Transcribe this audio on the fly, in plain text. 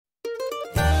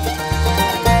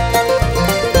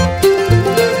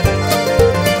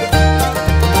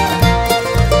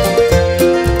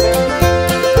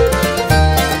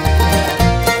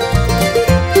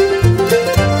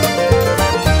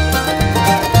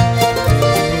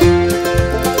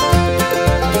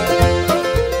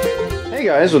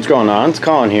guys, what's going on? It's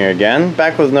Colin here again,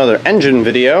 back with another engine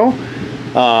video.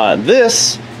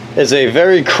 This is a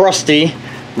very crusty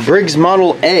Briggs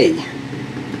Model A.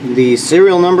 The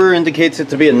serial number indicates it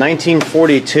to be a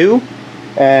 1942,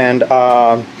 and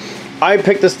I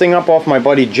picked this thing up off my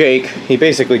buddy Jake. He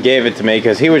basically gave it to me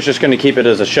because he was just going to keep it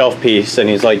as a shelf piece, and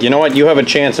he's like, you know what, you have a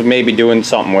chance of maybe doing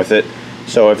something with it.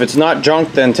 So if it's not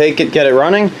junk, then take it, get it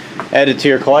running, add it to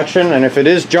your collection, and if it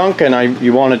is junk and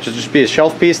you want it to just be a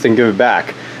shelf piece, then give it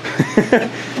back.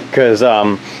 Because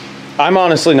I'm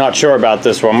honestly not sure about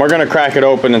this one. We're going to crack it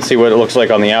open and see what it looks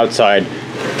like on the outside.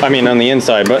 I mean on the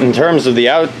inside, but in terms of the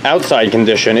outside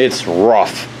condition, it's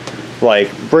rough.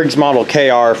 Like Briggs Model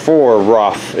KR4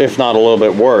 rough, if not a little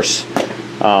bit worse.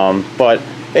 But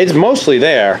it's mostly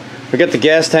there. We got the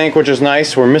gas tank, which is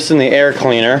nice. We're missing the air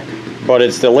cleaner, but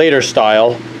it's the later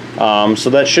style, so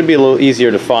that should be a little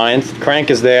easier to find. The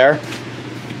crank is there,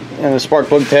 and the spark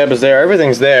plug tab is there.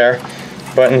 Everything's there,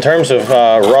 but in terms of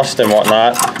rust and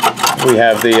whatnot, we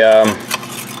have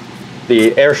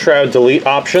the air shroud delete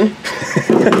option.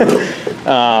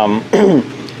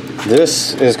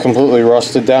 This is completely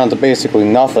rusted down to basically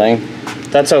nothing.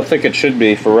 That's how thick it should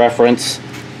be for reference.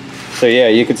 So yeah,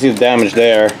 you can see the damage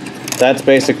there. That's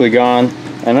basically gone.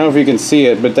 I don't know if you can see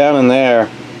it, but down in there,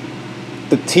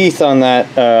 the teeth on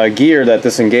that gear that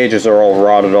this engages are all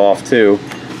rotted off too.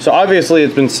 So obviously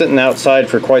it's been sitting outside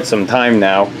for quite some time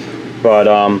now. But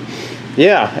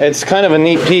yeah, it's kind of a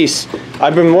neat piece.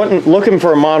 I've been looking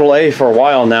for a Model A for a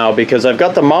while now because I've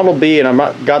got the Model B and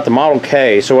I've got the Model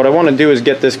K. So what I want to do is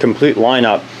get this complete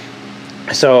lineup.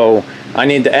 So I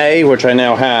need the A, which I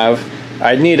now have.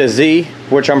 I need a Z,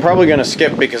 which I'm probably going to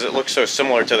skip because it looks so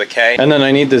similar to the K. And then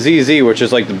I need the ZZ, which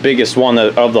is like the biggest one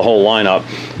of the whole lineup.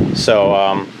 So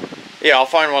yeah, I'll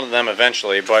find one of them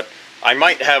eventually, but I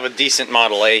might have a decent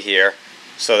Model A here,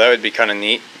 so that would be kind of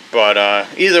neat. But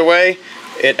either way,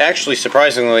 it actually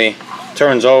surprisingly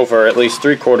turns over at least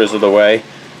 3/4 of the way.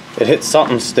 It hits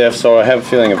something stiff, so I have a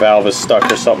feeling a valve is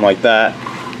stuck or something like that.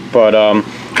 But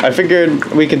I figured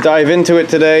we could dive into it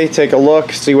today, take a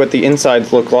look, see what the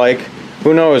insides look like.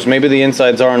 Who knows, maybe the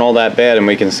insides aren't all that bad and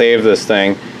we can save this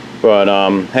thing. But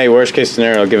hey, worst case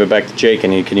scenario, I'll give it back to Jake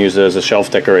and he can use it as a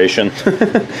shelf decoration.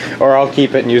 Or I'll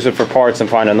keep it and use it for parts and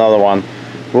find another one.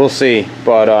 We'll see.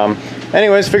 But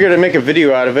anyways, figured I'd make a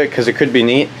video out of it because it could be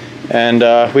neat.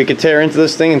 And we could tear into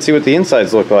this thing and see what the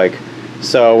insides look like.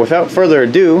 So without further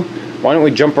ado, why don't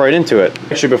we jump right into it?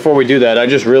 Actually, before we do that, I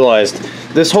just realized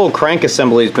this whole crank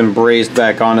assembly has been brazed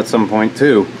back on at some point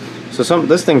too. So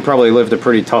this thing probably lived a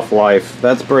pretty tough life.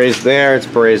 That's brazed there, it's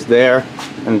brazed there,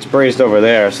 and it's brazed over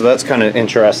there. So that's kind of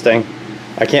interesting.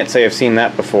 I can't say I've seen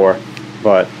that before.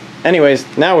 But anyways,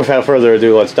 now without further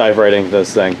ado, let's dive right into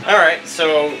this thing. Alright,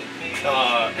 so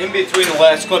in between the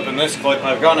last clip and this clip,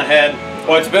 I've gone ahead,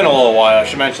 well, it's been a little while, I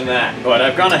should mention that, but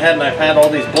I've gone ahead and I've had all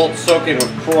these bolts soaking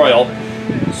with Croil,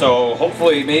 so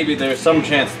hopefully maybe there's some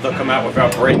chance they'll come out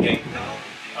without breaking.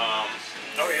 Oh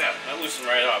yeah, that loosened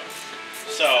right up.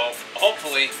 So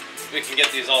hopefully we can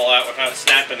get these all out without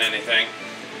snapping anything,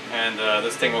 and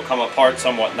this thing will come apart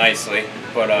somewhat nicely,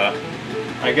 but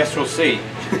I guess we'll see.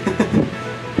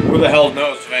 Who the hell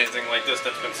knows if anything like this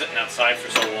that's been sitting outside for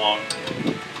so long.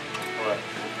 But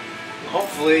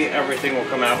hopefully everything will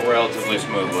come out relatively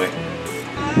smoothly.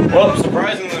 Well,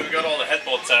 surprisingly we got all the head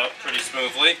bolts out pretty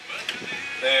smoothly.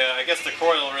 I guess the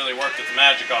coil really worked its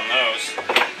magic on those.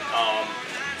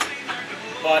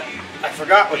 But I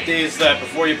forgot with these that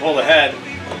before you pull the head,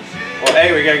 well,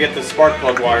 A, we gotta get the spark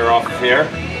plug wire off of here,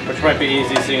 which might be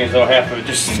easy seeing as though half of it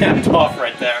just snapped off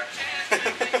right there.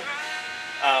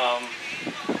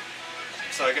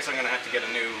 So I guess I'm gonna have to get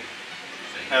a new,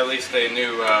 at least a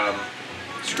new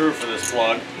screw for this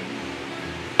plug.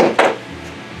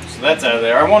 So that's out of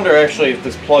there. I wonder actually if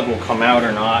this plug will come out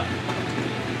or not.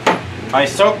 I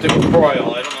soaked it with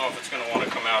Croil. I don't know if it's going to want to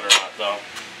come out or not though.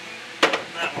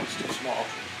 That one's too small.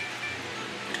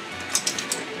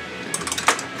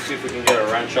 Let's see if we can get a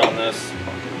wrench on this.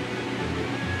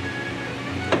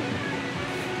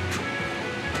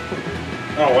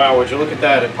 Oh wow, would you look at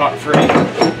that, it popped free.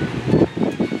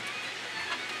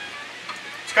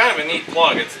 It's kind of a neat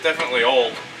plug, it's definitely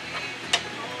old.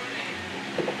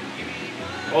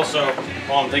 Also,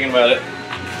 while I'm thinking about it,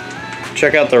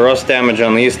 check out the rust damage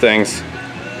on these things.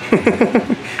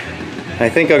 I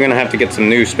think I'm going to have to get some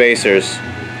new spacers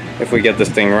if we get this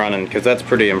thing running, because that's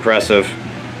pretty impressive.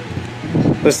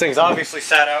 This thing's obviously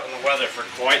sat out in the weather for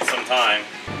quite some time.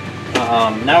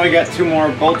 Now we got two more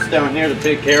bolts down here to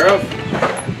take care of.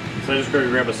 So I just go to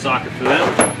grab a socket for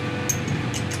them.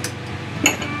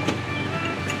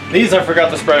 These I forgot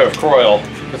to spray with Croil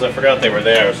because I forgot they were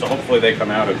there, so hopefully they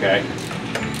come out okay.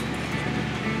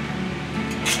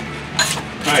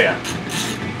 Oh yeah,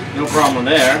 no problem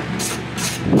there.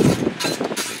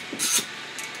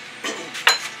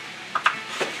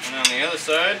 And on the other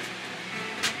side,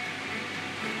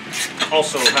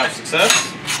 also have success.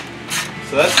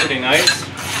 So that's pretty nice.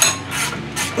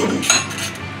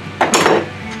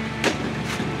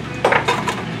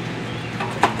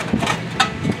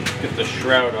 Get the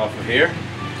shroud off of here.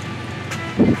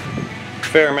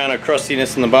 Fair amount of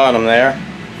crustiness in the bottom there.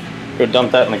 Go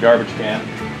dump that in the garbage can.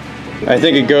 I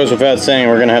think it goes without saying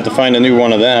we're gonna have to find a new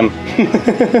one of them.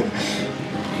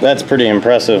 That's pretty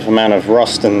impressive amount of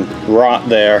rust and rot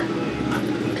there,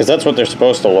 because that's what they're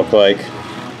supposed to look like.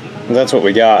 And that's what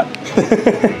we got.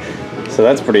 So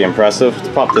that's pretty impressive. Let's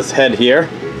pop this head here.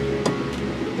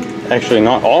 Actually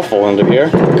not awful into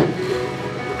here.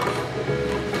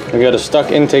 We got a stuck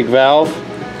intake valve.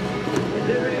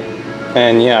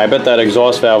 And yeah, I bet that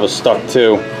exhaust valve is stuck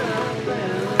too.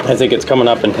 I think it's coming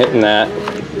up and hitting that.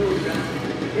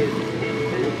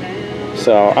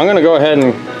 So I'm gonna go ahead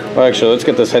and, well, actually, let's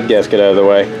get this head gasket out of the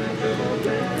way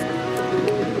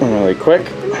really quick.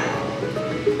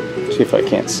 See if I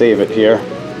can't save it here.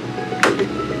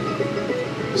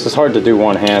 This is hard to do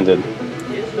one-handed.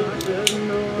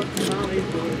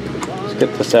 Let's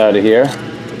get this out of here.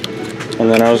 And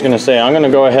then I was gonna say, I'm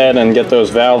gonna go ahead and get those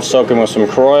valves soaking with some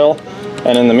Croil.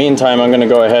 And in the meantime, I'm gonna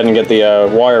go ahead and get the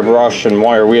wire brush and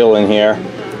wire wheel in here.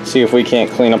 See if we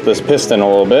can't clean up this piston a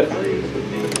little bit.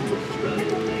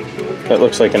 That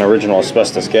looks like an original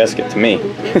asbestos gasket to me.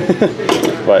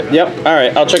 But yep,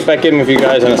 alright, I'll check back in with you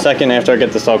guys in a second after I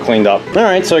get this all cleaned up.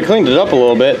 Alright, so I cleaned it up a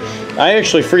little bit. I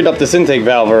actually freed up this intake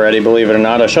valve already, believe it or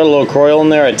not. I shot a little Croil in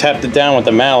there, I tapped it down with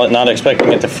the mallet, not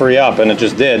expecting it to free up, and it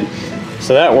just did.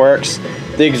 So that works.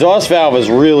 The exhaust valve is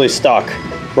really stuck.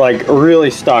 Like, really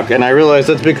stuck. And I realize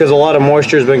that's because a lot of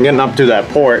moisture has been getting up to that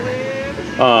port.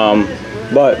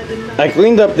 But I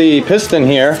cleaned up the piston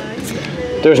here.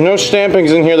 There's no stampings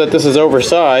in here that this is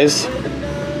oversized.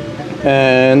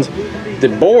 And the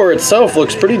bore itself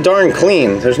looks pretty darn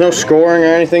clean. There's no scoring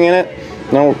or anything in it.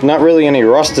 No, not really any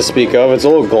rust to speak of. It's a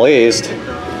little glazed.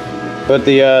 But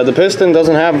the piston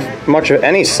doesn't have much of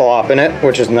any slop in it,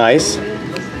 which is nice.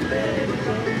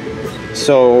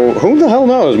 So who the hell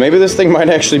knows? Maybe this thing might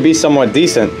actually be somewhat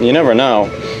decent. You never know.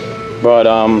 But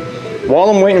while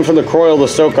I'm waiting for the Croil to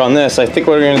soak on this, I think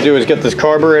what we're going to do is get this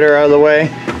carburetor out of the way.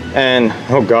 And,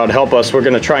 oh God help us, we're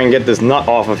going to try and get this nut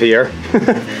off of here.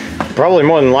 Probably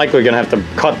more than likely going to have to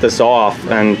cut this off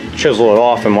and chisel it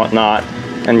off and whatnot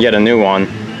and get a new one.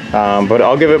 But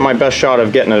I'll give it my best shot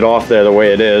of getting it off there the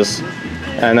way it is.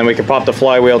 And then we can pop the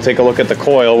flywheel, take a look at the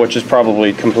coil, which is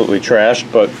probably completely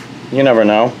trashed, but you never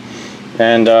know.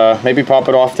 And maybe pop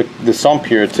it off the sump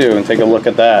here too and take a look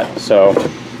at that. So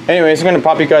anyways, I'm going to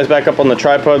pop you guys back up on the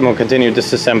tripod and we'll continue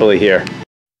disassembly here.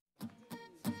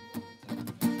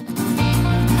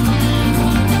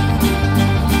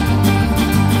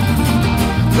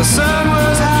 The sun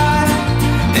was high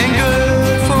and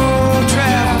good for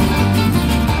travel.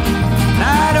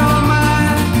 I don't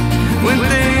mind when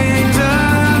things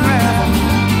unravel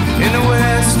in the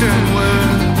western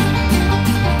world.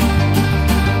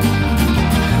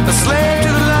 A slave to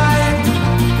the light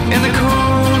in the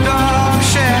cold dark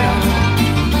shadow.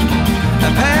 I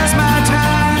pass my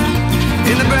time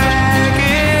in the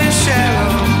brackish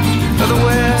shadow of the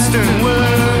western world.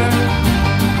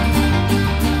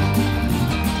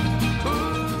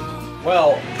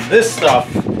 Well, this stuff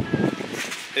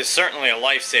is certainly a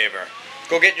lifesaver.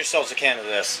 Go get yourselves a can of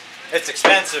this. It's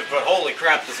expensive, but holy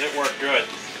crap does it work good.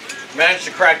 Managed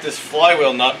to crack this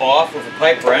flywheel nut off with a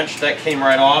pipe wrench. That came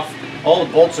right off. All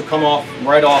the bolts have come off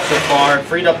right off so far.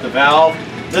 Freed up the valve.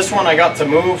 This one I got to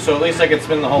move, so at least I can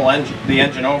spin the whole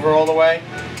engine over all the way.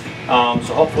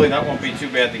 So hopefully that won't be too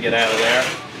bad to get out of there.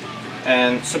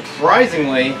 And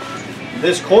surprisingly,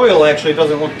 this coil actually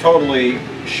doesn't look totally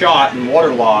shot and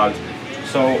waterlogged.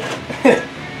 So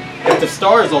if the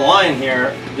stars align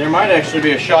here, there might actually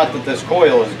be a shot that this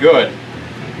coil is good,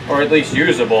 or at least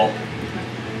usable.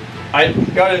 I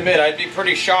gotta admit, I'd be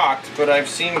pretty shocked, but I've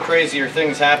seen crazier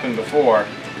things happen before.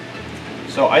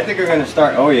 So I think we're gonna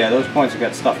start, oh yeah, those points have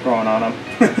got stuff growing on them.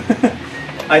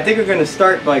 I think we're gonna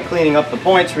start by cleaning up the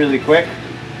points really quick,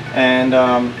 and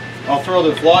I'll throw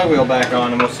the flywheel back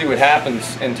on and we'll see what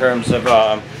happens in terms of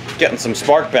getting some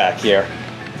spark back here.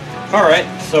 Alright,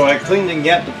 so I cleaned and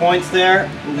gapped the points there.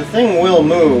 The thing will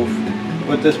move,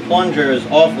 but this plunger is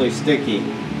awfully sticky.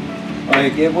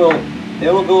 Like, it will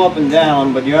go up and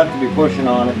down, but you have to be pushing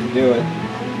on it to do it.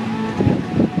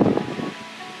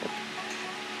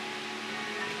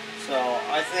 So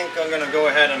I think I'm going to go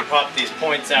ahead and pop these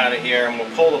points out of here and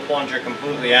we'll pull the plunger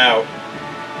completely out.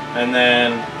 And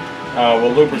then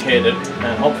we'll lubricate it,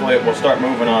 and hopefully it will start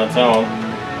moving on its own.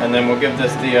 And then we'll give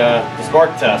this the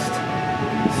spark test,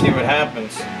 see what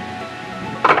happens.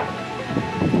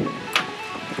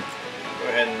 Go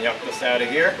ahead and yuck this out of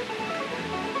here.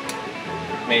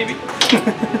 Maybe.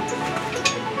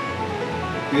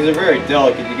 These are very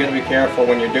delicate. You gotta be careful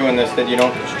when you're doing this that you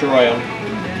don't destroy them.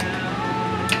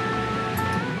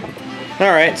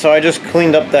 Alright, so I just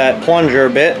cleaned up that plunger a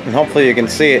bit, and hopefully you can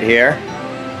see it here.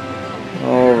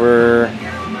 Over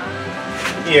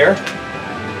here.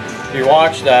 If you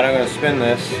watch that, I'm going to spin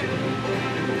this.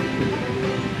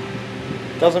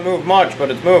 Doesn't move much, but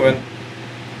it's moving.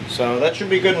 So that should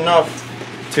be good enough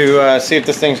to see if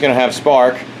this thing's going to have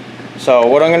spark. So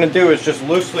what I'm going to do is just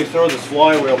loosely throw this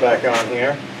flywheel back on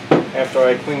here after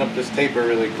I clean up this taper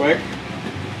really quick.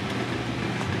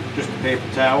 Just a paper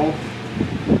towel.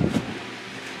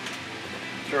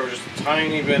 Throw just a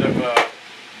tiny bit of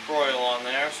coil on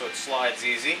there so it slides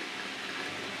easy.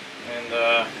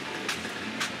 And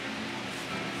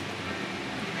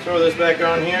throw this back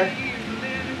on here.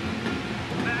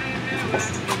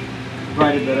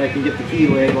 Provided that I can get the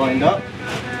keyway lined up.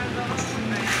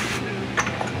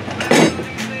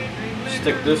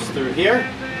 Stick this through here.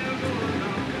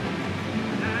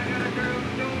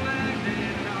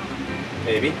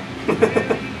 Maybe.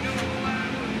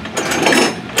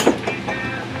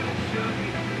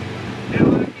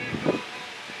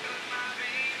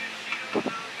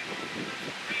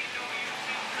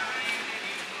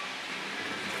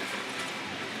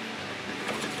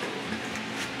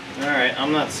 Alright,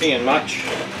 I'm not seeing much.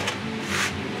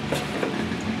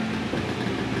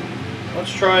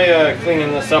 Let's try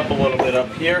cleaning this up a little bit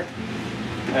up here.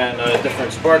 And a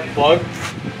different spark plug.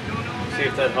 See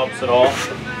if that helps at all.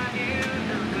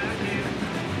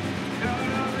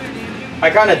 I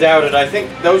kind of doubt it. I think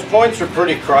those points are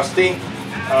pretty crusty.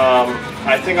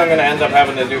 I think I'm going to end up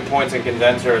having to do points and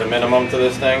condenser at a minimum to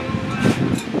this thing.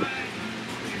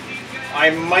 I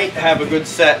might have a good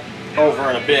set over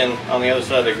in a bin on the other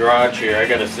side of the garage here. I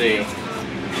gotta see.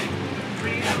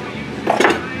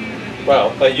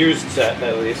 Well, a used set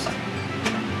at least.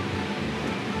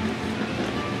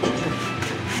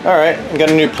 Alright, I got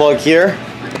a new plug here.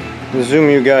 I'll zoom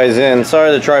you guys in. Sorry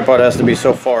the tripod has to be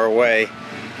so far away.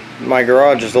 My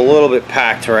garage is a little bit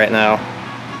packed right now.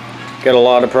 Got a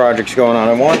lot of projects going on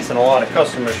at once and a lot of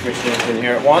customers' machines in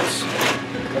here at once.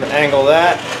 I'm gonna angle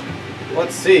that.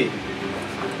 Let's see.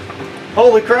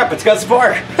 Holy crap, it's got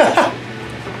spark! I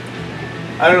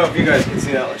don't know if you guys can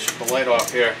see that. Let's shut the light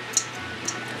off here.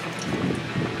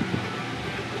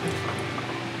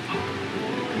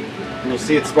 Can you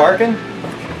see it sparking?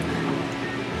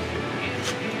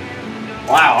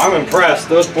 Wow, I'm impressed.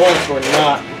 Those points were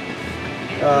not,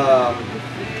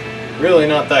 really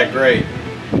not that great.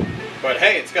 But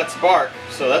hey, it's got spark,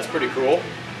 so that's pretty cool.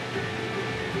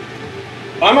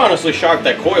 I'm honestly shocked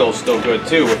that coil is still good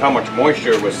too, with how much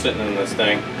moisture was sitting in this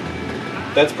thing.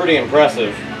 That's pretty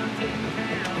impressive.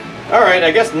 Alright,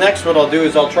 I guess next what I'll do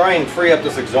is I'll try and free up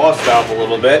this exhaust valve a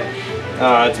little bit.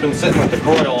 It's been sitting with the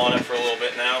coil on it for a little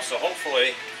bit now, so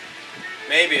hopefully,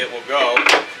 maybe it will go.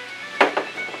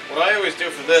 What I always do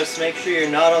for this, make sure you're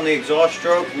not on the exhaust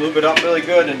stroke, lube it up really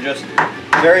good, and just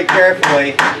very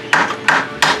carefully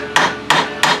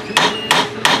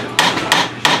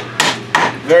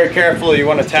you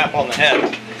want to tap on the head.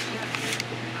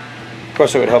 Of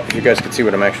course it would help if you guys could see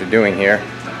what I'm actually doing here.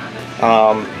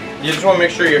 You just want to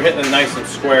make sure you're hitting it nice and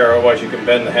square, otherwise you can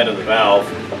bend the head of the valve,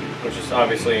 which is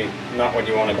obviously not what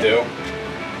you want to do.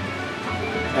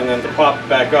 And then to pop it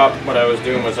back up, what I was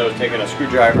doing was I was taking a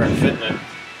screwdriver and fitting it.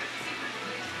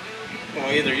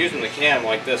 Well, either using the cam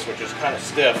like this, which is kind of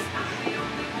stiff,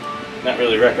 not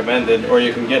really recommended, or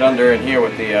you can get under in here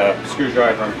with the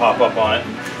screwdriver and pop up on it.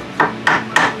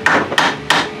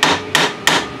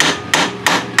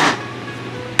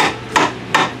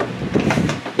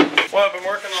 Well, I've been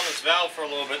working on this valve for a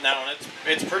little bit now, and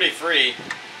it's pretty free.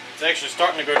 It's actually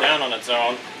starting to go down on its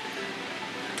own.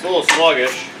 It's a little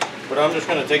sluggish, but I'm just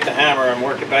going to take the hammer and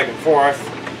work it back and forth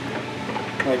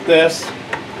like this.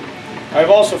 I've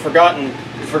also forgot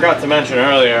to mention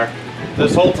earlier,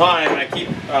 this whole time I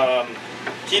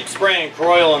keep spraying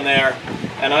Croil in there,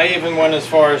 and I even went as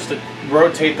far as to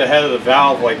rotate the head of the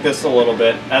valve like this a little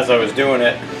bit as I was doing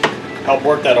it, help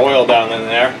work that oil down in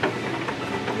there.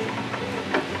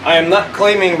 I am not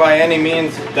claiming by any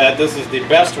means that this is the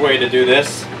best way to do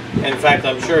this. In fact,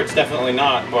 I'm sure it's definitely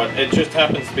not, but it just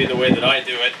happens to be the way that I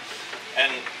do it,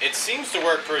 and it seems to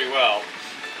work pretty well.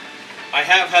 I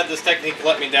have had this technique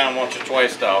let me down once or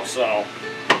twice though, so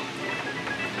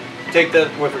take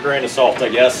that with a grain of salt, I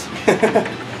guess.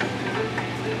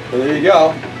 So there you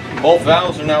go. Both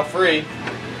valves are now free.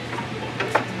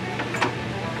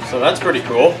 So that's pretty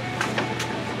cool.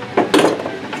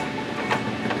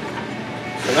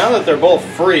 So now that they're both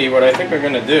free, what I think we're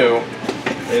going to do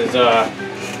is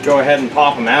go ahead and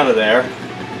pop them out of there.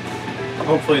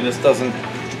 Hopefully this doesn't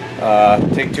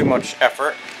take too much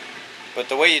effort. But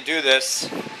the way you do this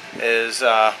is,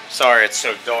 sorry it's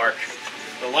so dark.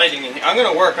 The lighting in here, I'm going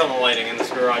to work on the lighting in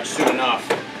this garage soon enough.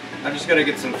 I'm just going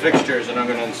to get some fixtures and I'm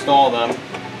going to install them.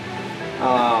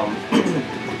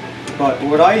 But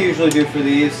what I usually do for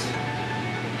these,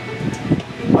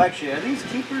 actually, are these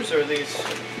keepers or are these?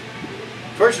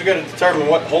 First we got to determine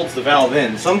what holds the valve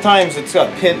in. Sometimes it's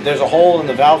got pin, there's a hole in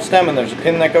the valve stem and there's a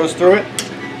pin that goes through it.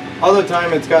 Other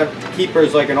time it's got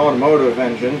keepers like an automotive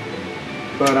engine.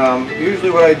 But usually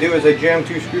what I do is I jam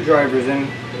 2 screwdrivers in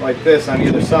like this on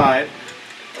either side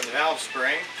of the valve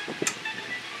spring.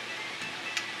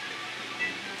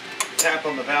 Tap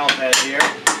on the valve head here.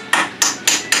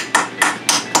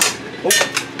 Oh,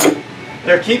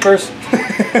 they're keepers.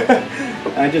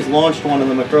 I just launched one of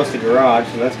them across the garage,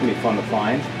 so that's going to be fun to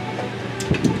find.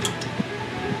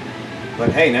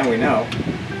 But hey, now we know.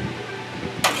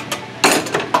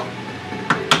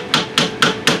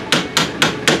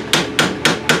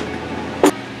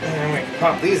 And we can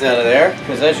pop these out of there,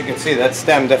 because as you can see, that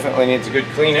stem definitely needs a good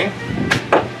cleaning.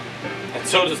 And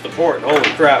so does the port,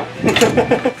 holy crap.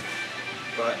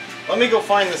 But let me go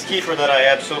find this keeper that I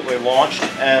absolutely launched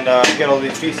and get all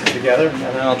these pieces together, and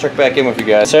then I'll check back in with you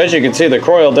guys. So as you can see, the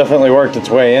coil definitely worked its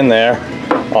way in there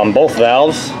on both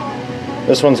valves.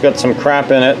 This one's got some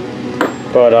crap in it,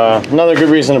 but another good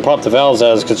reason to pop the valves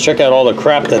out is because check out all the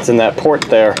crap that's in that port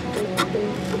there.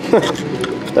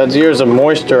 That's years of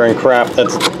moisture and crap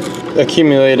that's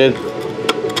accumulated.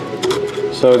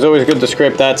 So it's always good to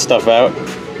scrape that stuff out,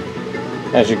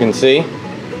 as you can see.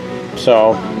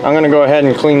 So I'm going to go ahead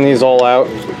and clean these all out,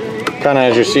 kind of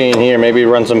as you're seeing here. Maybe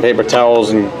run some paper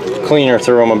towels and cleaner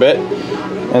through them a bit.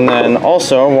 And then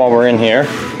also, while we're in here,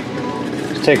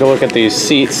 let's take a look at these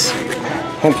seats.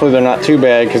 Hopefully they're not too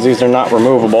bad because these are not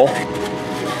removable.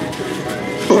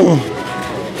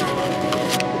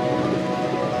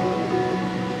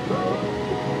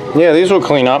 Yeah, these will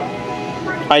clean up.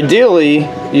 Ideally,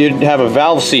 you'd have a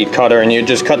valve seat cutter and you'd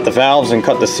just cut the valves and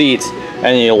cut the seats,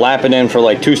 and you lap it in for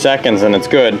like 2 seconds and it's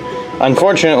good.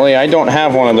 Unfortunately, I don't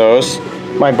have one of those.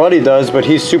 My buddy does, but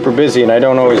he's super busy and I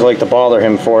don't always like to bother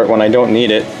him for it when I don't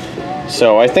need it.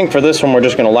 So I think for this one, we're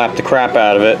just gonna lap the crap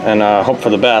out of it and hope for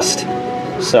the best.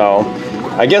 So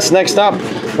I guess next up,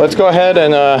 let's go ahead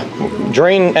and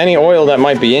drain any oil that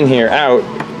might be in here out,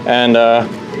 and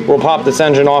we'll pop this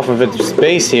engine off of its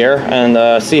base here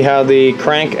and see how the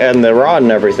crank and the rod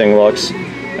and everything looks.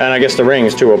 And I guess the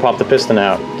rings too, we'll pop the piston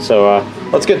out. So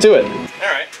let's get to it.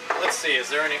 Alright, let's see, is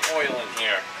there any oil in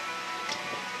here?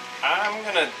 I'm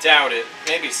gonna doubt it,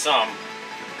 maybe some.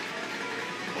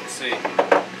 Let's see.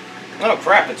 Oh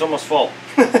crap, it's almost full.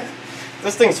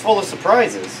 This thing's full of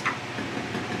surprises.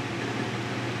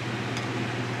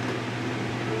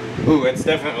 Ooh, it's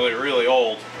definitely really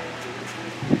old.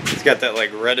 It's got that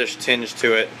like reddish tinge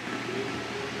to it.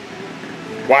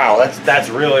 Wow, that's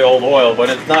really old oil, but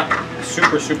it's not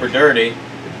super dirty.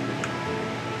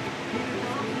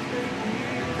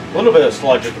 A little bit of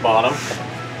sludge at the bottom.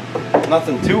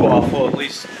 Nothing too awful, at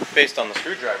least based on the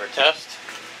screwdriver test.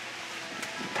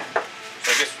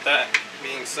 So I guess with that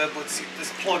being said, let's see if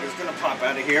this plug is going to pop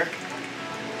out of here.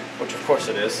 Which of course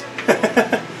it is.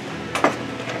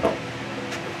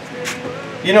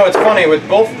 You know, it's funny, with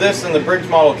both this and the Briggs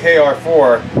Model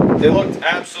KR4, they looked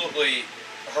absolutely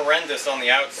horrendous on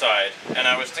the outside, and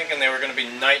I was thinking they were going to be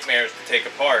nightmares to take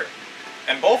apart.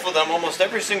 And both of them, almost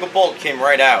every single bolt came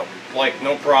right out, like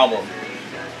no problem.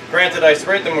 Granted, I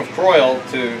sprayed them with Croil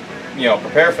to, you know,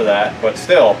 prepare for that, but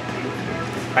still,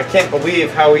 I can't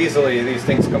believe how easily these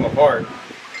things come apart.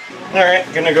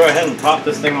 Alright, gonna go ahead and pop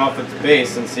this thing off its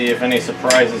base and see if any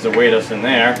surprises await us in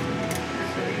there.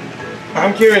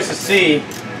 I'm curious to see,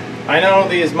 I know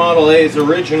these Model A's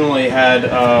originally had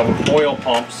oil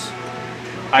pumps.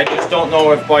 I just don't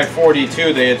know if by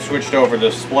 42 they had switched over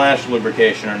to splash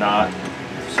lubrication or not.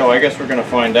 So I guess we're going to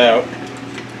find out.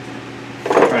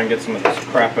 Try and get some of this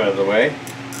crap out of the way.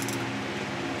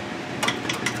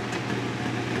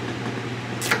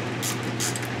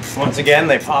 Once again,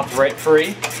 they popped right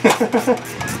free.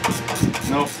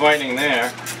 No fighting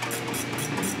there.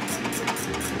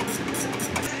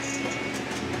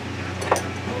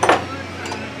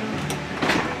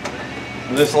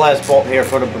 This last bolt here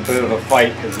put up a bit of a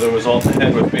fight because there was all the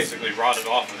head was basically rotted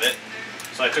off of it.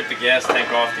 So I took the gas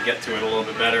tank off to get to it a little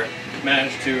bit better.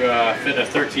 Managed to fit a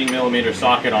 13mm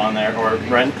socket on there, or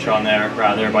wrench on there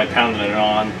rather, by pounding it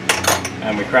on.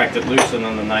 And we cracked it loose, and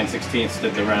then the 9/16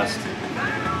 did the rest.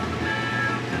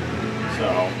 So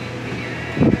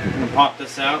I'm gonna pop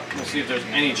this out. We'll see if there's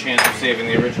any chance of saving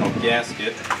the original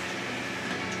gasket.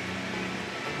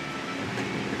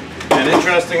 And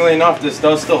interestingly enough, this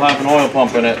does still have an oil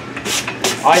pump in it.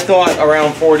 I thought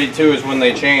around 42 is when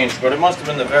they changed, but it must have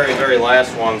been the very, very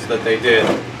last ones that they did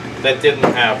that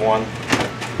didn't have one.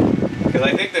 Because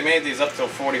I think they made these up till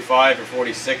 45 or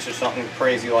 46 or something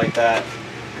crazy like that.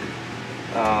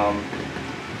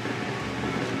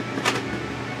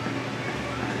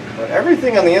 But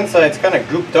everything on the inside is kind of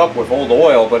gooped up with old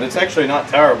oil, but it's actually not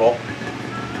terrible.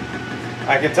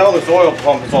 I can tell this oil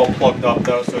pump is all plugged up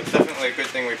though, so it's definitely a good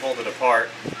thing we pulled it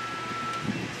apart.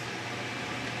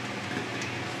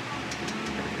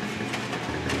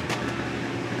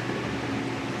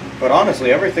 But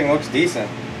honestly, everything looks decent.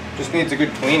 Just needs a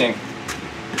good cleaning.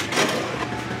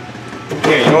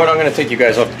 Here, you know what? I'm going to take you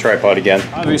guys off the tripod again.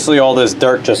 Obviously, all this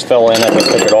dirt just fell in as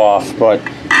I took it off, but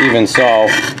even so,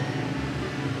 you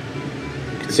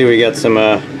can see we got some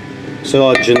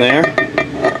silage in there.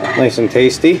 Nice and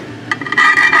tasty.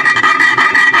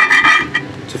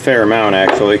 It's a fair amount,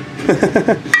 actually.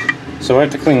 So I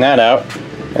have to clean that out.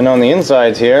 And on the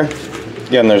insides here,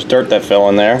 again, there's dirt that fell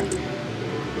in there.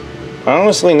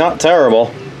 Honestly, not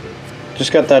terrible.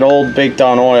 Just got that old baked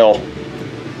on oil.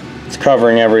 It's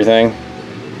covering everything.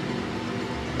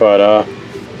 But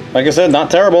like I said, not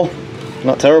terrible.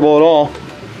 Not terrible at all.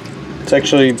 It's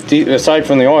actually, aside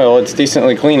from the oil, it's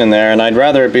decently clean in there, and I'd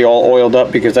rather it be all oiled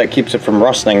up because that keeps it from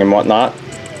rusting and whatnot.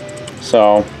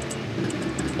 So,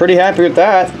 pretty happy with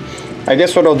that. I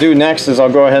guess what I'll do next is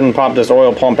I'll go ahead and pop this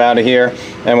oil pump out of here,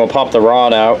 and we'll pop the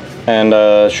rod out and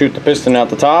shoot the piston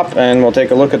out the top, and we'll take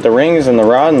a look at the rings and the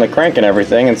rod and the crank and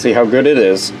everything and see how good it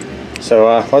is.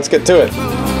 So let's get to it.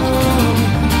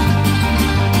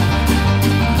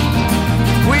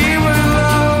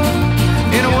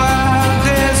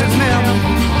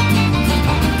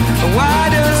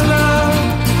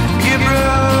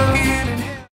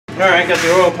 Alright, got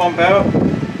the oil pump out,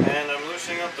 and I'm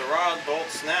loosening up the rod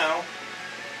bolts now.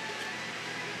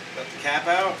 Got the cap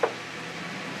out.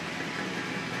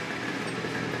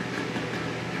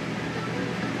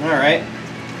 Alright,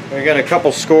 we got a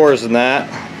couple scores in that.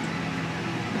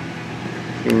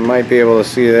 You might be able to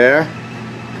see there.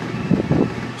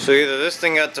 So either this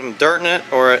thing got some dirt in it,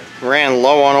 or it ran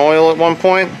low on oil at one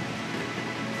point.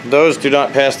 Those do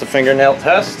not pass the fingernail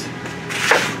test.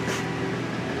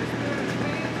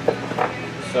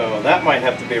 So that might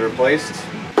have to be replaced.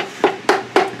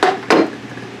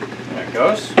 There it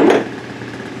goes.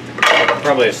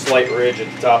 Probably a slight ridge at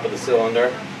the top of the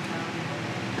cylinder.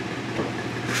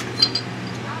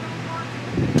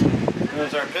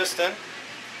 There's our piston.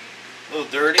 A little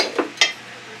dirty.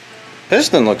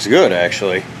 Piston looks good,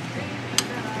 actually.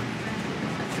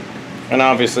 And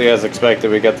obviously, as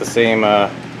expected, we got the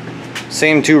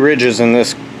same two ridges in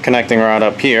this connecting rod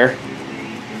up here.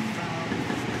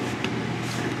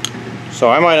 So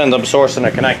I might end up sourcing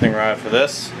a connecting rod for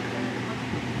this.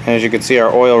 And as you can see,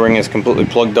 our oil ring is completely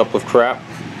plugged up with crap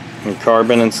and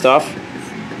carbon and stuff.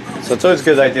 So it's always a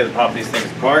good idea to pop these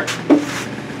things apart.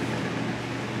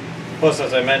 Plus,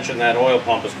 as I mentioned, that oil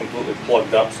pump is completely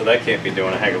plugged up, so that can't be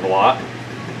doing a heck of a lot.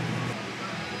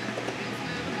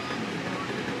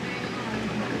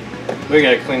 We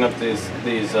gotta clean up the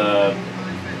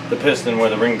piston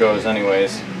where the ring goes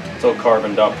anyways. It's all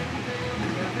carboned up.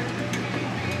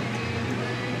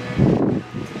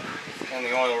 And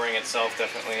the oil ring itself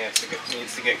definitely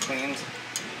needs to get cleaned.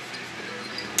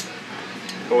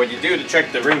 But what you do to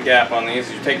check the ring gap on these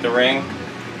is you take the ring,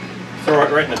 throw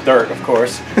it right in the dirt, of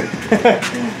course.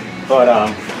 But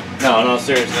no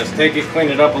seriousness, take it, clean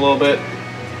it up a little bit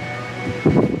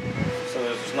so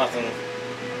there's just nothing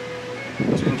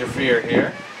to interfere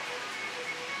here.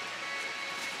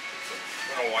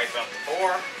 I'm going to wipe out the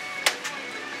bore,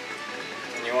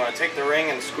 and you want to take the ring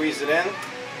and squeeze it in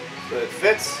so that it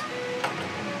fits,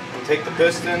 and take the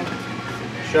piston,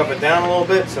 shove it down a little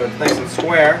bit so it's nice and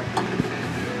square,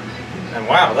 and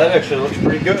wow, that actually looks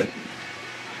pretty good.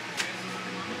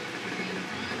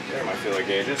 There are my feeler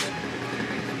gauges.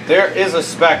 There is a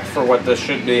spec for what this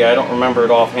should be. I don't remember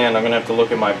it offhand. I'm going to have to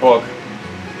look at my book.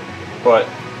 But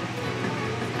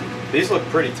these look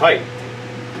pretty tight.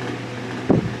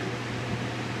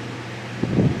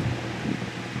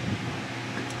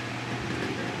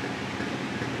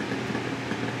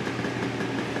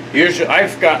 Usually,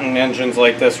 I've gotten engines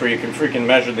like this where you can freaking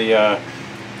measure the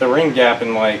ring gap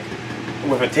in like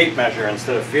with a tape measure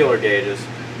instead of feeler gauges.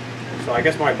 So I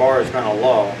guess my bar is kind of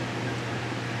low.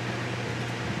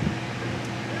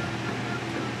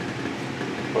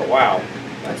 But wow,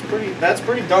 that's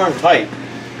pretty darn tight.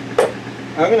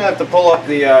 I'm gonna have to pull up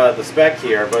the spec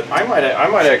here, but I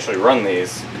might actually run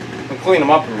these and clean them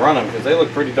up and run them because they look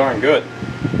pretty darn good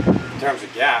in terms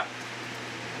of gap.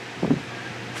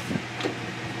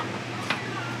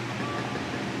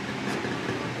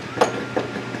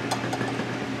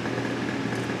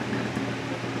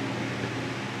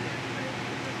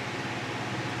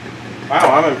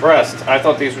 Wow, I'm impressed. I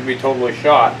thought these would be totally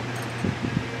shot.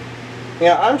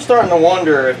 Yeah, I'm starting to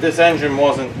wonder if this engine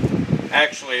wasn't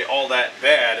actually all that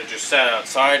bad. It just sat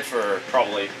outside for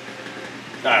probably,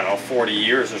 I don't know, 40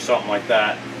 years or something like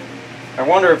that. I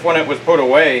wonder if when it was put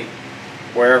away,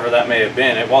 wherever that may have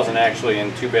been, it wasn't actually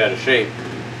in too bad a shape.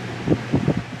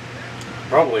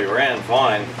 Probably ran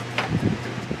fine.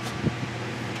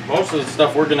 Most of the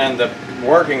stuff we're going to end up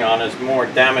working on is more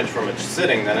damage from its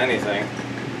sitting than anything.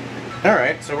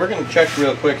 Alright, so we're going to check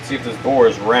real quick to see if this bore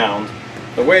is round.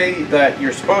 The way that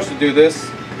you're supposed to do this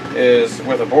is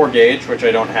with a bore gauge, which I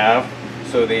don't have.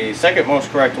 So the second most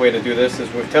correct way to do this is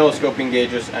with telescoping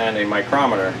gauges and a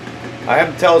micrometer. I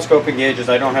have the telescoping gauges,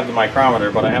 I don't have the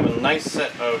micrometer, but I have a nice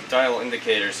set of dial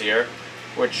indicators here,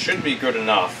 which should be good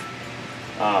enough.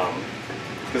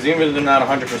 Because even if they're not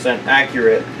 100%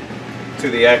 accurate to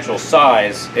the actual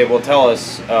size, it will tell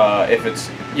us if it's,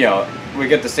 you know, we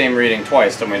get the same reading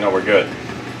twice, then we know we're good.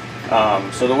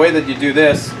 So the way that you do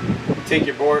this, take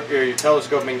your bore, your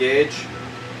telescoping gauge,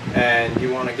 and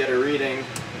you want to get a reading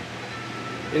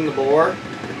in the bore.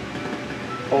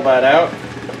 Pull that out,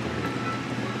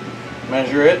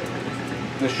 measure it.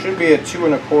 This should be a 2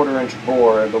 1/4 inch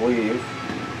bore, I believe.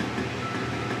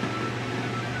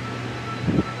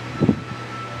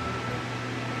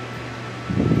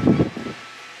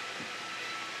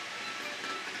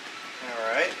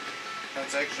 Alright,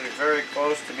 that's actually very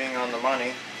close to being on the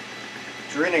money.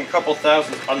 It's reading a couple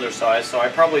thousandths undersized, so I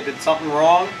probably did something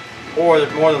wrong, or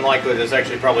more than likely there's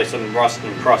actually probably some rust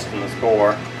and crust in this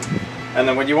bore. And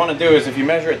then what you want to do is, if you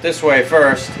measure it this way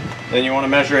first, then you want to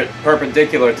measure it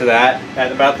perpendicular to that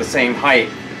at about the same height,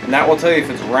 and that will tell you if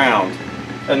it's round.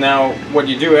 And now what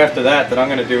you do after that I'm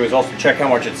going to do is also check how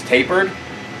much it's tapered.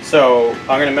 So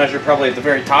I'm going to measure probably at the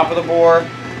very top of the bore,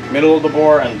 middle of the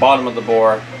bore, and bottom of the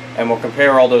bore, and we'll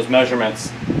compare all those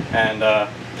measurements, and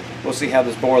we'll see how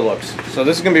this bore looks. So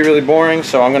this is going to be really boring,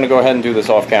 so I'm going to go ahead and do this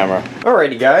off camera.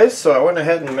 Alrighty guys, so I went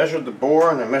ahead and measured the bore,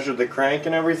 and I measured the crank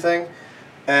and everything.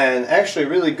 And actually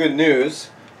really good news,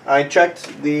 I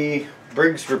checked the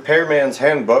Briggs Repairman's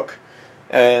Handbook,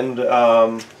 and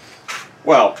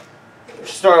well,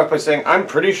 start off by saying I'm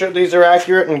pretty sure these are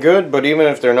accurate and good, but even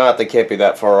if they're not, they can't be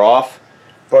that far off.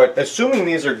 But assuming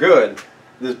these are good,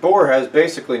 this bore has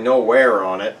basically no wear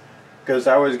on it, because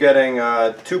I was getting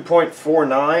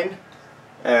 2.49,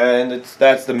 and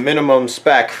that's the minimum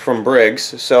spec from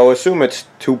Briggs, so assume it's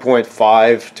 2.5,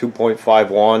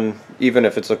 2.51, even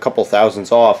if it's a couple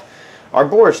thousandths off. Our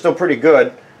bore is still pretty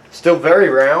good, still very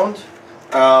round.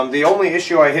 The only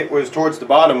issue I hit was towards the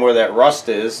bottom where that rust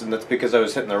is, and that's because I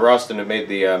was hitting the rust and it made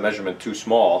the measurement too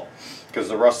small, because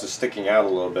the rust is sticking out a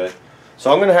little bit.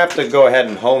 So I'm going to have to go ahead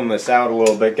and hone this out a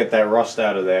little bit, get that rust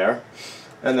out of there.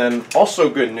 And then also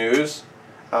good news,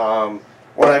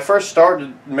 when I first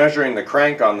started measuring the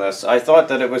crank on this, I thought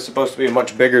that it was supposed to be a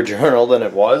much bigger journal than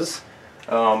it was.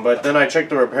 But then I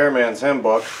checked the Repairman's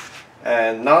Handbook,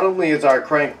 and not only is our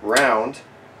crank round,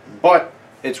 but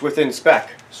it's within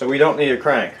spec, so we don't need a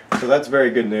crank. So that's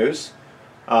very good news.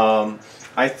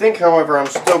 I think, however, I'm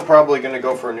still probably going to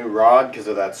go for a new rod because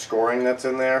of that scoring that's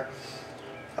in there.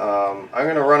 I'm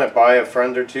going to run it by a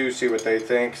friend or two, see what they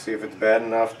think, see if it's bad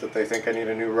enough that they think I need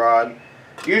a new rod.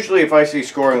 Usually if I see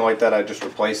scoring like that, I just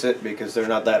replace it because they're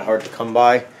not that hard to come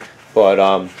by. But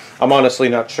I'm honestly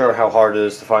not sure how hard it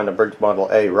is to find a Briggs Model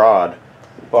A rod.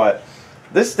 But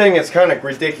this thing is kind of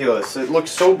ridiculous. It looks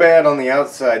so bad on the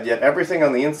outside, yet everything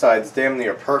on the inside is damn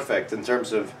near perfect in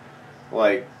terms of,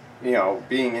 like, you know,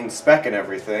 being in spec and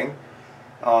everything.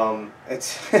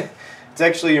 It's it's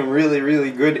actually in really,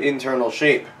 really good internal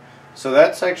shape. So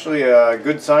that's actually a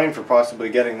good sign for possibly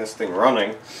getting this thing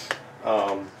running.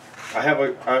 And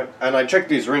I checked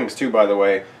these rings too, by the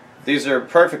way. These are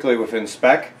perfectly within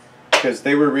spec because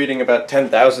they were reading about 10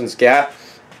 thousandths gap,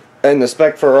 and the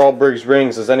spec for all Briggs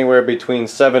rings is anywhere between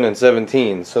 7 and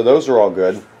 17, so those are all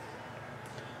good.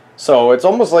 So it's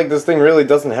almost like this thing really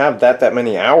doesn't have that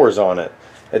many hours on it.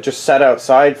 It just sat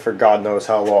outside for God knows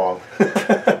how long.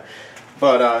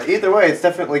 But either way, it's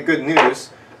definitely good news.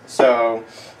 So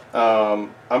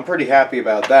I'm pretty happy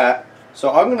about that. So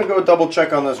I'm going to go double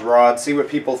check on this rod, see what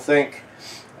people think,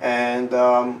 and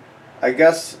I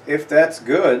guess if that's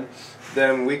good,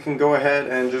 then we can go ahead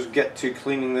and just get to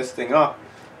cleaning this thing up.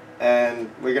 And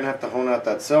we're going to have to hone out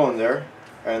that cylinder,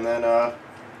 and then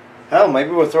hell,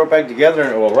 maybe we'll throw it back together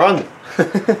and it will run.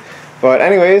 But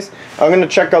anyways, I'm going to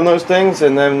check on those things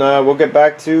and then we'll get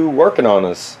back to working on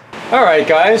this. Alright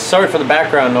guys, sorry for the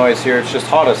background noise here. It's just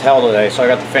hot as hell today, so I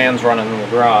got the fans running in the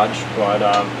garage. But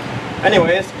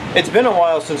anyways, it's been a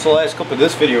while since the last clip of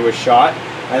this video was shot.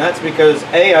 And that's because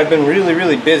A, I've been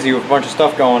really busy with a bunch of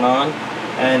stuff going on.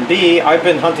 And B, I've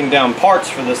been hunting down parts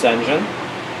for this engine.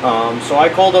 So I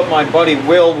called up my buddy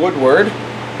Will Woodward.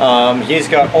 He's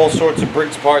got all sorts of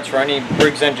Briggs parts for any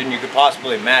Briggs engine you could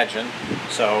possibly imagine.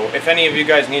 So if any of you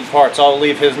guys need parts, I'll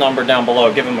leave his number down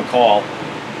below. Give him a call.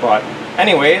 But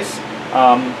anyways,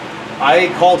 I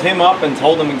called him up and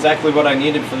told him exactly what I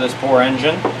needed for this poor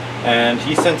engine. And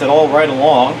he sent it all right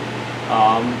along.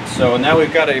 So now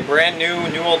we've got a brand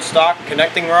new old stock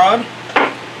connecting rod.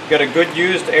 Got a good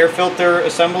used air filter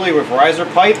assembly with riser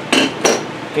pipe.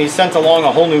 He sent along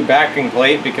a whole new backing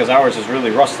plate because ours is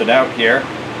really rusted out here.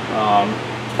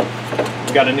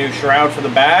 We got a new shroud for the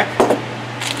back,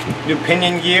 new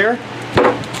pinion gear,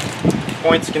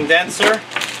 points condenser,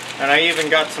 and I even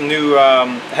got some new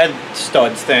head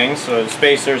studs things, so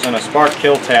spacers and a spark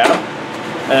kill tab.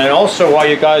 And also, while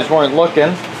you guys weren't looking,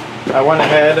 I went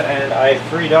ahead and I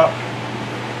freed up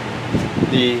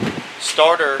the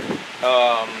starter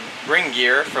ring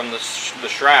gear from the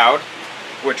shroud,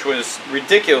 which was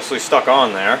ridiculously stuck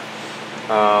on there.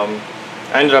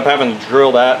 I ended up having to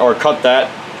drill that or cut that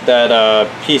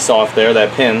piece off there,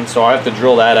 that pin, so I have to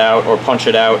drill that out or punch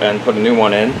it out and put a new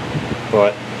one in.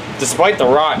 But despite the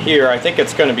rot here, I think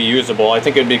it's going to be usable. I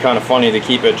think it'd be kind of funny to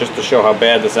keep it just to show how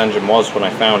bad this engine was when I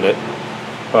found it.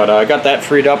 But I got that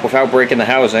freed up without breaking the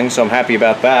housing, so I'm happy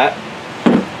about that.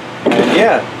 And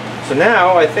yeah, so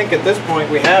now I think at this point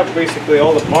we have basically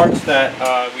all the parts that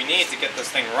we need to get this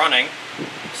thing running.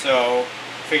 So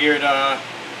figured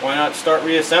why not start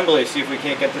reassembly, see if we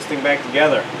can't get this thing back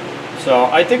together. So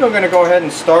I think I'm going to go ahead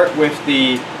and start with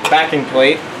the backing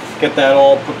plate, get that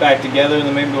all put back together, and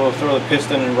then maybe we'll throw the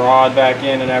piston and rod back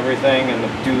in and everything,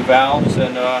 and do the valves,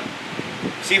 and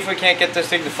see if we can't get this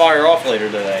thing to fire off later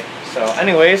today. So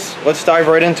anyways, let's dive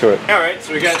right into it. Alright,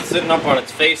 so we got it sitting up on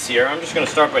its face here. I'm just going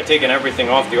to start by taking everything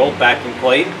off the old backing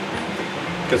plate,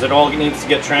 because it all needs to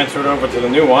get transferred over to the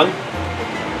new one.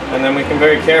 And then we can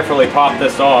very carefully pop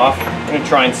this off. I'm going to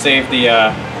try and save the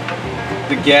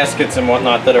gaskets and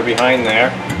whatnot that are behind there.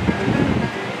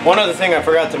 One other thing I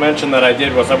forgot to mention that I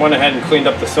did was I went ahead and cleaned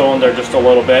up the cylinder just a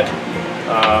little bit.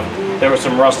 There was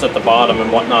some rust at the bottom and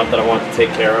whatnot that I wanted to take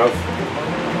care of.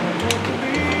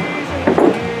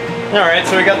 Alright,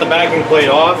 so we got the backing plate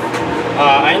off.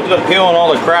 I ended up peeling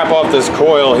all the crap off this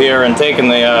coil here and taking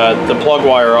the plug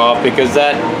wire off, because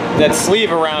that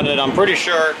sleeve around it, I'm pretty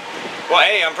sure, well,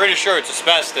 A, I'm pretty sure it's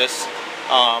asbestos,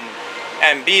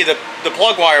 and B, the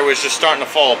plug wire was just starting to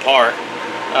fall apart.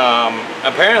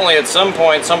 Apparently at some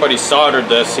point somebody soldered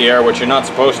this here, which you're not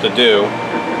supposed to do,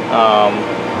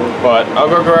 but I'll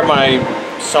go grab my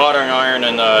soldering iron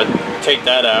and take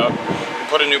that out and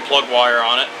put a new plug wire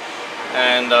on it.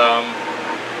 And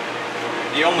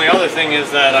the only other thing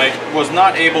is that I was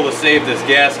not able to save this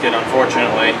gasket,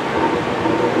 unfortunately.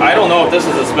 I don't know if this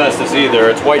is asbestos either.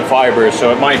 It's white fiber,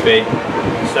 so it might be.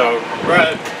 So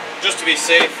just to be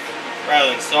safe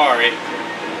rather than sorry,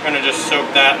 I'm going to just soak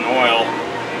that in oil.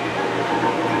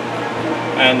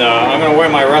 And I'm going to wear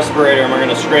my respirator and we're going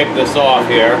to scrape this off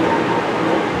here.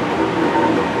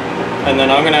 And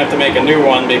then I'm going to have to make a new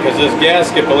one, because this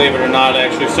gasket, believe it or not,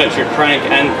 actually sets your crank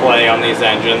and play on these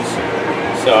engines.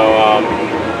 So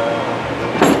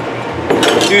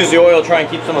use the oil, try and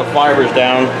keep some of the fibers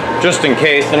down, just in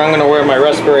case. And I'm going to wear my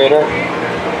respirator.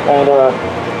 And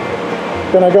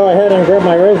going to go ahead and grab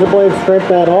my razor blade, scrape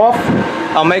that off.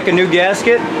 I'll make a new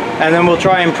gasket, and then we'll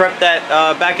try and prep that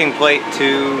backing plate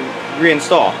to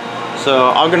reinstall. So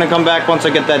I'm going to come back once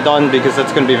I get that done, because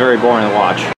that's going to be very boring to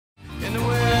watch.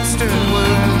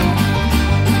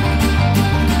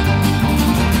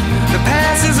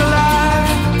 Is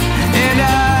alive and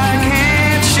I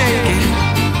can't shake it.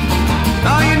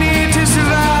 All you need to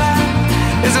survive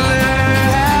is to learn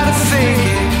how to fake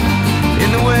it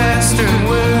in the Western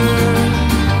world.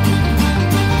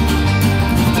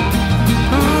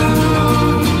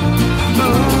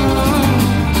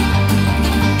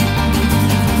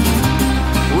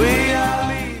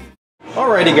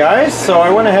 Alrighty guys, so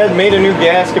I went ahead and made a new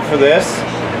gasket for this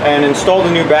and installed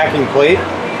a new backing plate.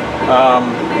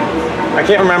 I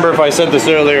can't remember if I said this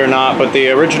earlier or not, but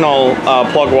the original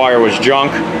plug wire was junk.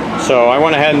 So I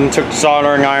went ahead and took the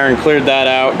soldering iron, cleared that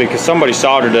out, because somebody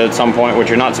soldered it at some point, which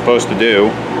you're not supposed to do.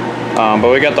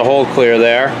 But we got the hole clear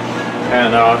there.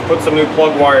 And put some new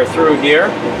plug wire through here.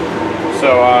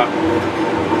 So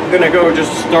I'm going to go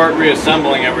just start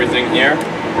reassembling everything here.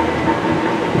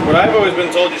 What I've always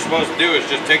been told you're supposed to do is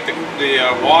just take the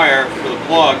wire for the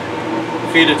plug,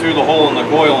 feed it through the hole in the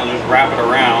coil, and just wrap it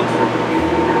around.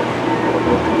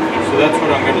 So that's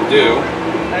what I'm going to do.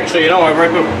 Actually, you know what,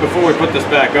 right before we put this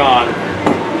back on,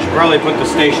 we should probably put the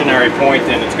stationary point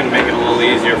in. It's going to make it a little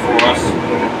easier for us.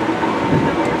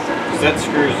 Because that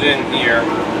screws in here.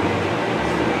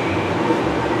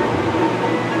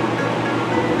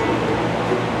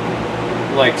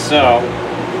 Like so.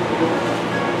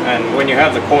 And when you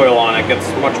have the coil on, it gets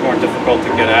much more difficult to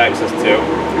get access to.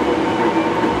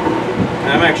 And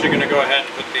I'm actually going to go ahead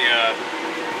and put the,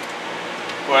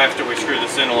 well, after we screw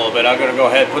this in a little bit, I'm going to go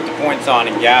ahead and put the points on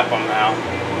and gap them now.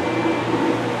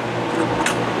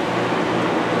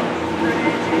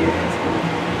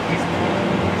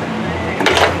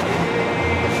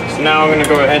 So now I'm going to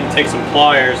go ahead and take some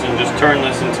pliers and just turn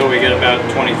this until we get about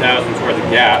 20 thousandths worth of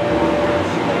gap.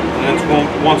 And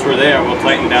then once we're there, we'll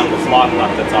tighten down this lock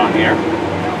nut that's on here.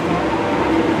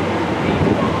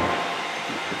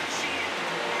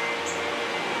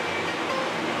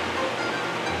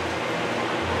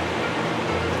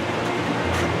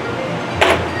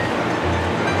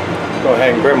 Go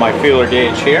ahead and grab my feeler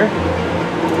gauge here.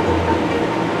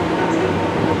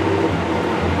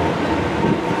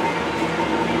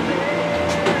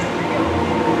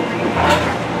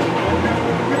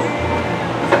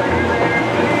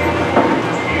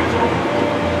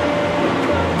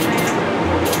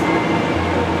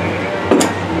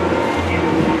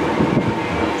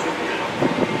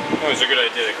 Always a good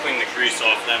idea to clean the grease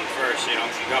off them first so you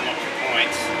don't gum up your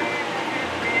points.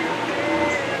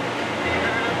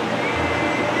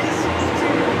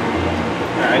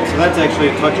 Alright, so that's actually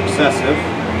a touch excessive.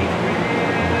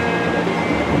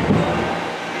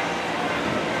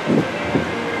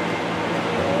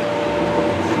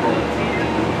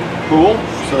 Cool,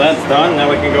 so that's done. Now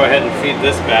we can go ahead and feed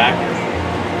this back.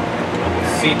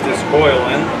 Seat this coil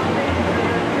in.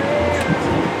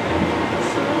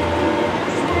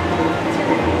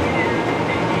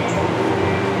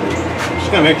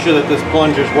 Just gonna make sure that this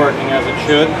plunger's working as it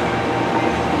should.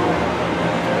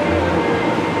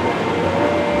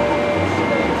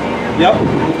 Yep,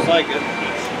 looks like it.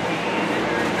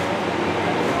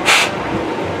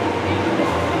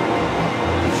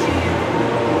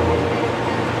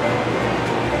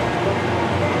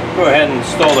 Go ahead and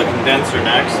install the condenser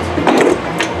next.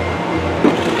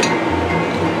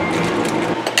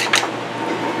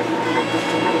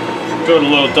 Throw the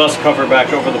little dust cover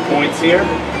back over the points here.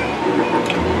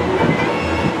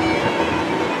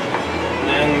 And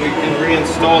then we can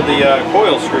reinstall the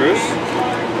coil screws.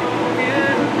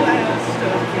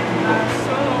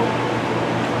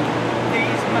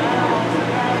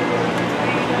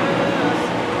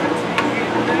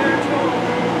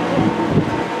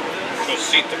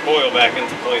 Seat the coil back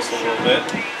into place a little bit.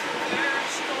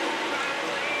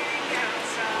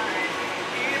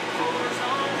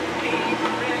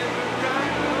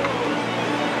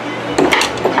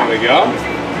 There we go.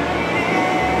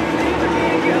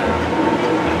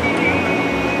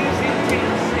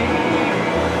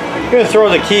 I'm going to throw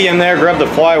the key in there, grab the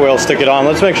flywheel, stick it on.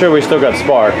 Let's make sure we still got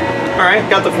spark. Alright,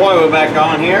 got the flywheel back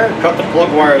on here. Cut the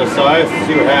plug wire to size,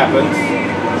 see what happens.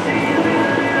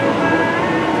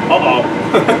 Uh-oh.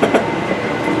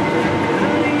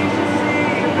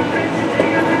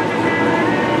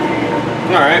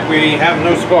 Alright, we have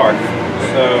no spark.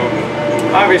 So,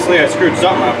 obviously I screwed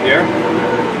something up here.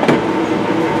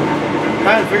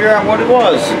 Trying to figure out what it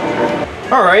was.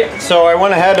 Alright, so I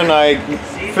went ahead and I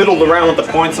fiddled around with the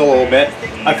points a little bit.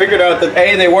 I figured out that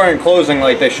A, they weren't closing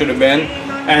like they should have been,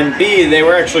 and B, they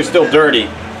were actually still dirty.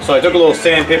 So I took a little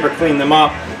sandpaper, cleaned them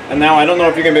up, and now I don't know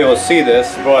if you're going to be able to see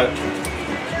this, but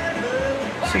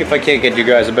see if I can't get you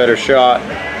guys a better shot.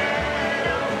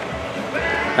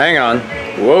 Hang on.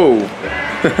 Whoa.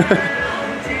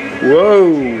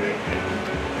 Whoa.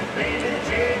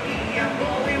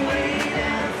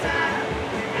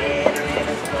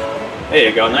 There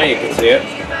you go. Now you can see it.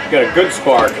 Got a good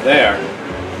spark there.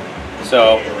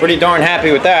 So, pretty darn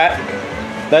happy with that.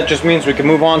 That just means we can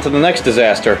move on to the next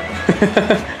disaster.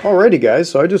 Alrighty guys,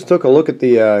 so I just took a look at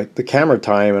the camera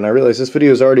time and I realized this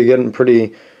video is already getting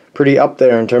pretty up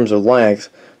there in terms of length.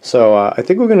 So I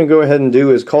think what we're going to go ahead and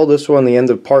do is call this one the end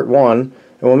of part 1, and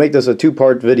we'll make this a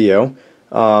 2-part video.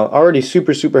 Already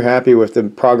super happy with the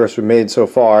progress we've made so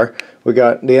far. We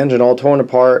got the engine all torn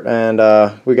apart, and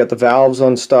we got the valves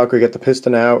unstuck, we got the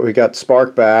piston out, we got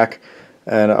spark back,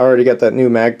 and I already got that new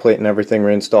mag plate and everything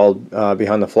reinstalled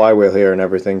behind the flywheel here and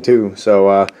everything too.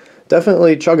 So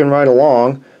definitely chugging right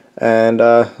along. And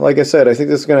like I said, I think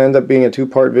this is going to end up being a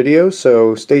 2-part video,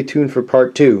 so stay tuned for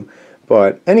part 2.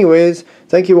 But anyways,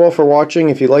 thank you all for watching.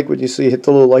 If you like what you see, hit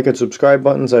the little like and subscribe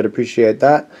buttons. I'd appreciate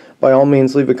that. By all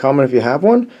means, leave a comment if you have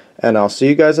one, and I'll see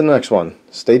you guys in the next one.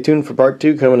 Stay tuned for part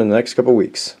 2 coming in the next couple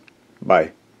weeks.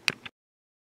 Bye.